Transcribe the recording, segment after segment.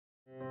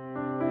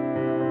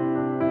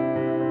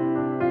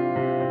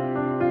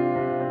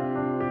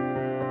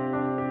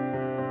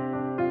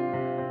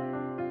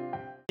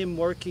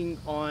working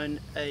on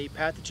a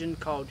pathogen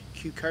called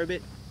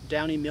Cucurbit,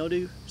 Downy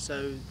Mildew.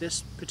 So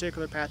this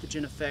particular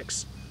pathogen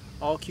affects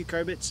all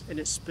cucurbits, and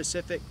it's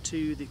specific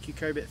to the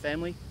Cucurbit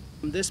family.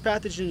 This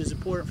pathogen is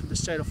important for the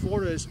state of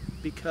Florida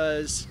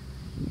because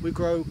we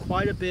grow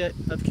quite a bit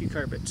of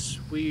cucurbits.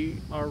 We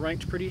are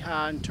ranked pretty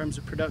high in terms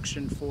of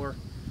production for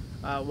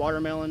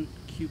watermelon,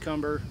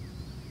 cucumber,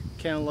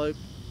 cantaloupe.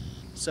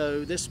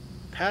 So this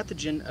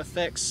pathogen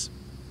affects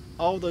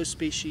all those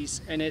species,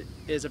 and it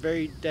is a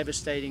very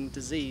devastating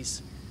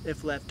disease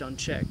if left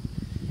unchecked.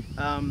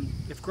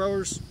 If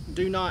growers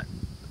do not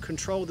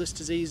control this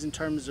disease in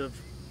terms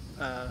of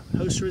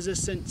host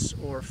resistance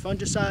or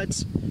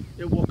fungicides,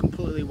 it will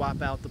completely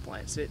wipe out the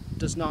plants. It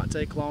does not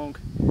take long.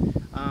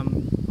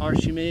 Our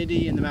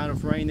humidity and the amount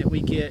of rain that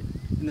we get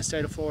in the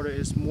state of Florida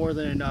is more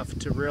than enough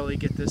to really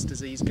get this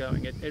disease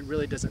going. It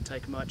really doesn't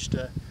take much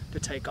to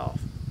take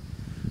off.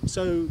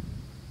 So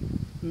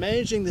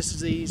managing this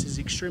disease is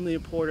extremely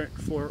important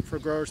for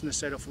growers in the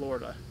state of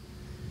Florida.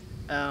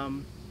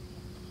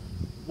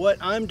 What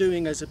I'm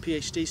doing as a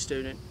PhD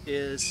student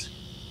is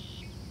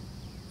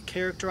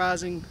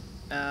characterizing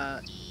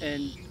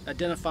and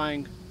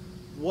identifying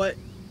what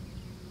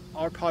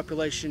our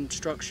population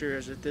structure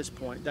is at this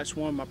point. That's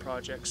one of my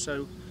projects.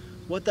 So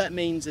what that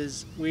means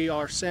is we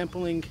are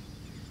sampling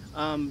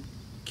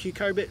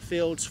cucurbit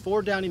fields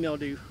for downy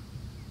mildew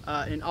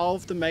in all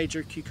of the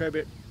major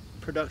cucurbit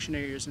production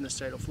areas in the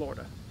state of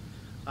Florida,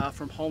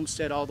 from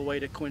Homestead all the way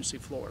to Quincy,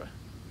 Florida.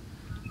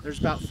 There's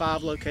about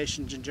 5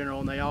 locations in general,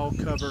 and they all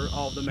cover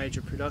all of the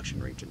major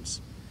production regions.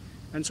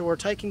 And so we're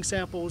taking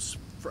samples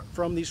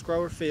from these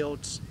grower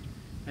fields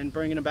and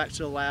bringing them back to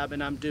the lab,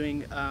 and I'm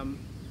doing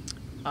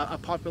a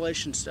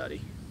population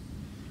study.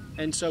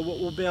 And so what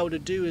we'll be able to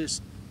do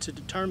is to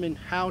determine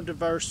how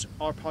diverse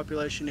our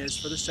population is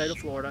for the state of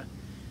Florida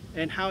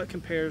and how it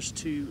compares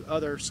to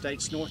other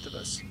states north of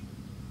us.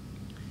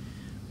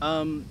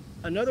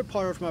 Another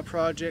part of my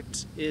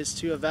project is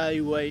to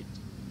evaluate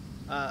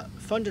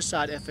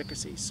fungicide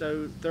efficacy.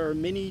 So there are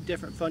many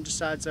different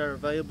fungicides that are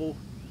available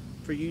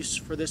for use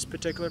for this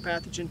particular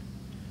pathogen,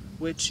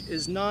 which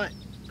is not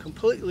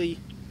completely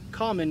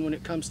common when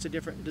it comes to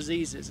different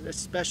diseases,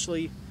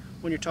 especially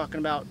when you're talking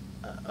about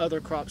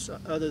other crops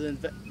other than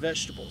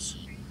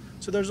vegetables.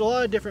 So there's a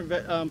lot of different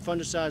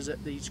fungicides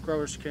that these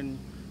growers can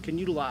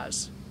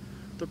utilize.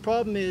 The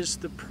problem is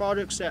the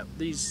products that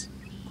these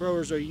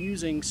growers are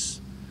using,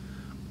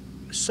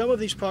 some of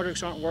these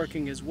products aren't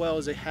working as well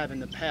as they have in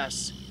the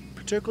past,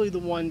 particularly the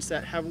ones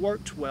that have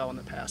worked well in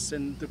the past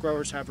and the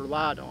growers have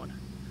relied on.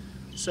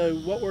 So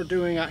what we're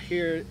doing out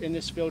here in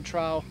this field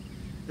trial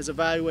is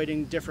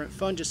evaluating different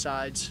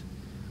fungicides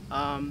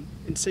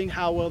and seeing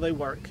how well they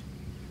work.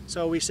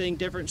 So we're seeing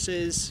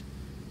differences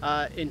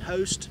in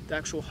host, the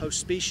actual host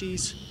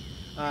species,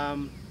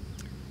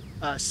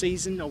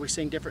 season. Are we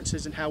seeing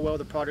differences in how well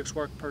the products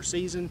work per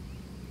season?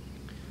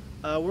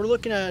 We're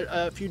looking at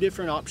a few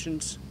different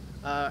options,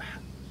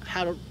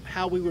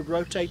 how we would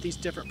rotate these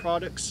different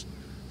products.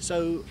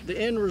 So the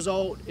end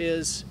result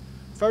is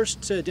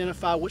first to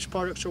identify which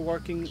products are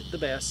working the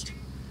best,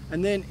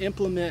 and then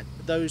implement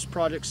those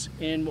products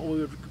in what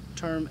we would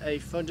term a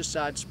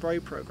fungicide spray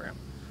program.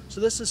 So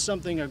this is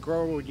something a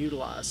grower would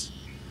utilize.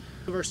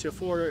 The University of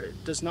Florida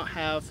does not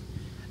have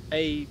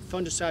a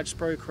fungicide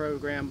spray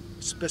program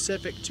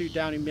specific to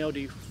downy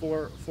mildew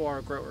for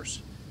our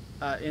growers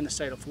in the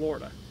state of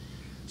Florida.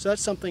 So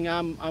that's something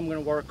I'm going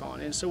to work on.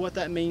 And so what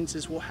that means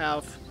is we'll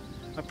have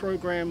a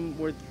program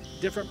with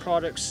different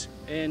products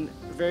in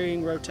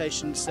varying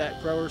rotations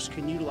that growers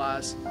can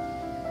utilize,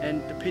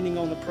 and depending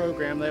on the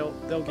program,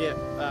 they'll get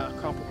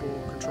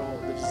comparable control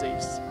of the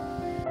disease.